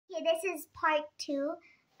Okay, this is part 2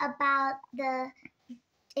 about the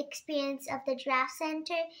experience of the draft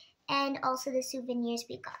center and also the souvenirs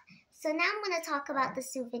we got. So now I'm going to talk about the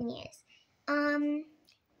souvenirs.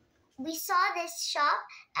 We saw this shop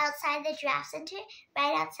outside the draft center,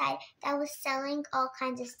 right outside, that was selling all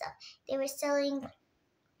kinds of stuff. They were selling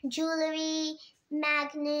jewelry,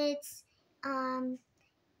 magnets.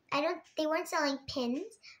 They weren't selling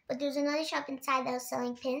pins, but there was another shop inside that was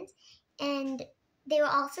selling pins, and they were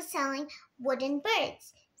also selling wooden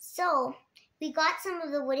birds. So we got some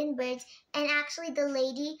of the wooden birds, and actually the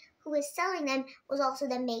lady who was selling them was also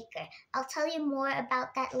the maker. I'll tell you more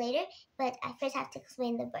about that later, but I first have to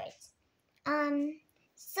explain the birds.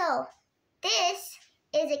 So this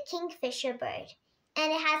is a kingfisher bird,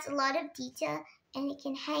 and it has a lot of detail, and it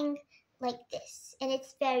can hang like this, and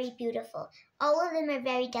it's very beautiful. All of them are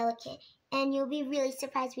very delicate, and you'll be really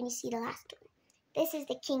surprised when you see the last one. This is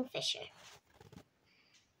the kingfisher.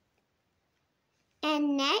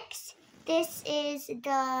 And next, this is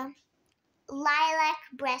the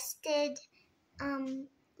lilac-breasted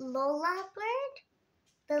Lola bird.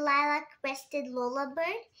 The lilac-breasted Lola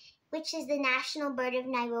bird, which is the national bird of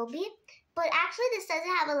Nairobi. But actually, this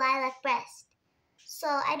doesn't have a lilac breast. So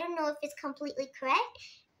I don't know if it's completely correct,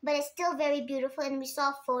 but it's still very beautiful, and we saw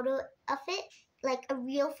a photo of it, like a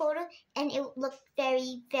real photo, and it looked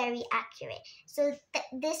very, very accurate. So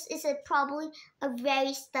this is probably a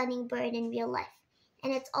very stunning bird in real life,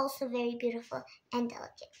 and it's also very beautiful and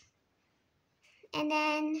delicate. And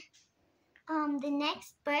then the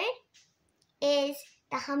next bird is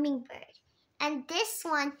the hummingbird, and this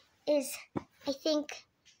one is, I think,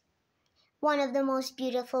 one of the most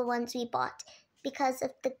beautiful ones we bought because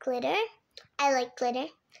of the glitter. I like glitter.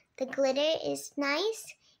 The glitter is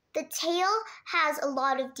nice. The tail has a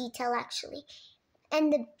lot of detail, actually.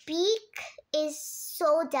 And the beak is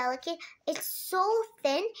so delicate. It's so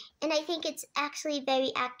thin, and I think it's actually a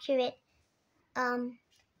very accurate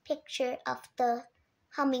picture of the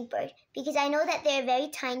hummingbird, because I know that they're very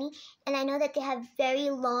tiny, and I know that they have very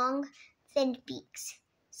long, thin beaks.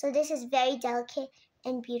 So this is very delicate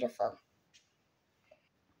and beautiful.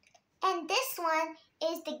 And this one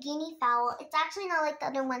is the guinea fowl. It's actually not like the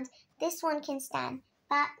other ones. This one can stand,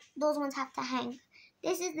 but those ones have to hang.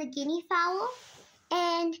 This is the guinea fowl,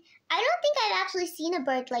 and I don't think I've actually seen a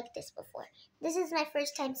bird like this before. This is my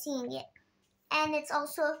first time seeing it. And it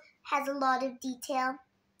also has a lot of detail,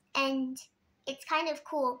 and it's kind of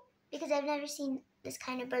cool because I've never seen this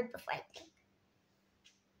kind of bird before, I think.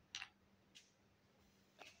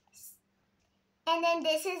 And then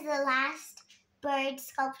this is the last bird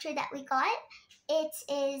sculpture that we got. It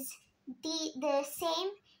is the same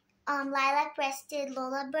lilac-breasted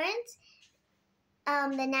Lola birds,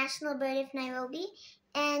 the national bird of Nairobi,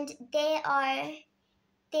 and they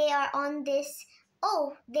are on this.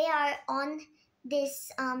 Oh, they are on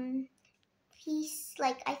this piece.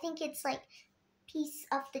 Like, I think it's like piece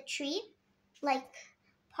of the tree, like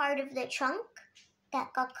part of the trunk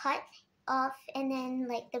that got cut off, and then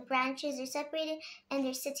like the branches are separated, and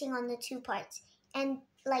they're sitting on the two parts, and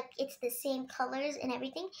like it's the same colors and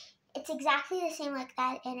everything. It's exactly the same like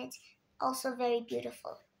that, and it's also very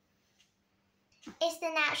beautiful. It's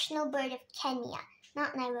the national bird of Kenya,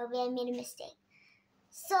 not Nairobi. I made a mistake.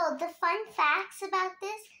 So the fun facts about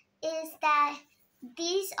this is that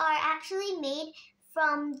these are actually made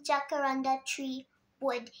from jacaranda tree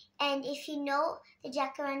wood. And if you know the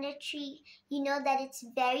jacaranda tree, you know that it's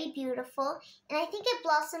very beautiful. And I think it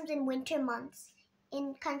blossoms in winter months,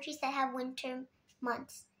 in countries that have winter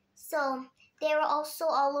months. So they were also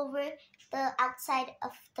all over the outside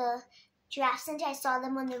of the giraffe center. I saw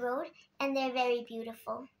them on the road, and they're very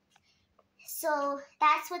beautiful. So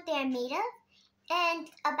that's what they're made of. And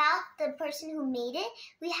about the person who made it,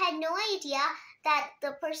 we had no idea that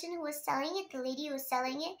the person who was selling it, the lady who was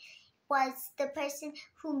selling it, was the person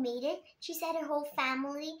who made it. She said her whole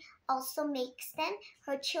family also makes them.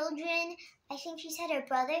 Her children, I think she said her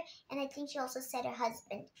brother, and I think she also said her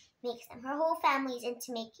husband makes them. Her whole family is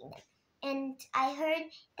into making them. And I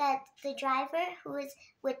heard that the driver who was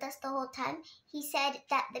with us the whole time, he said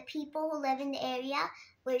that the people who live in the area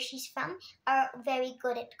where she's from are very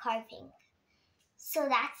good at carving. So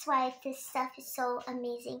that's why this stuff is so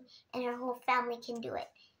amazing, and her whole family can do it.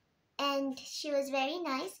 And she was very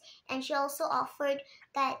nice, and she also offered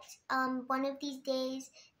that one of these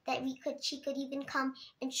days that she could even come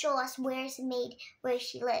and show us where it's made, where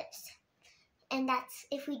she lives. And that's,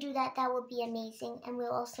 if we do that, that would be amazing. And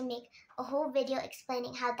we'll also make a whole video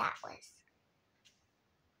explaining how that was.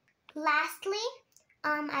 Lastly,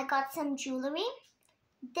 I got some jewelry.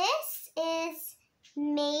 This is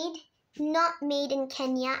made not made in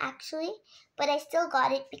Kenya actually, but I still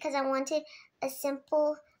got it because I wanted a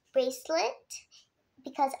simple bracelet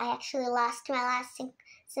because I actually lost my last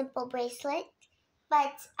simple bracelet.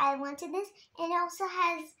 But I wanted this, and it also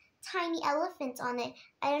has tiny elephants on it.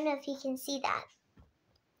 I don't know if you can see that.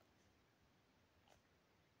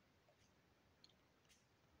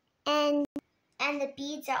 And the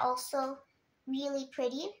beads are also really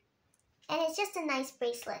pretty. And it's just a nice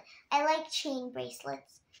bracelet. I like chain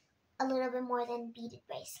bracelets a little bit more than beaded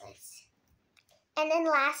bracelets. And then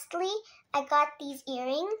lastly, I got these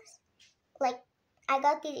earrings. I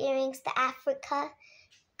got these earrings, the Africa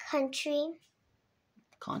continent,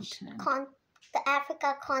 the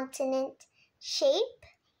Africa continent shape,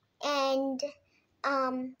 and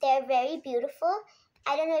they're very beautiful.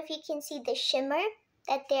 I don't know if you can see the shimmer,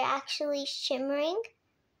 that they're actually shimmering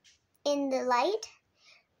in the light,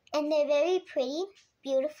 and they're very pretty,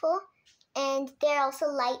 beautiful, and they're also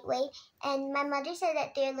lightweight. And my mother said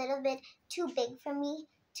that they're a little bit too big for me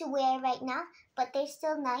to wear right now, but they're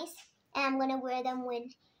still nice, and I'm gonna wear them when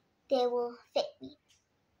they will fit me.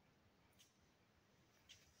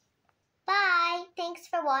 Bye! Thanks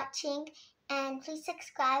for watching, and please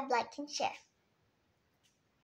subscribe, like, and share.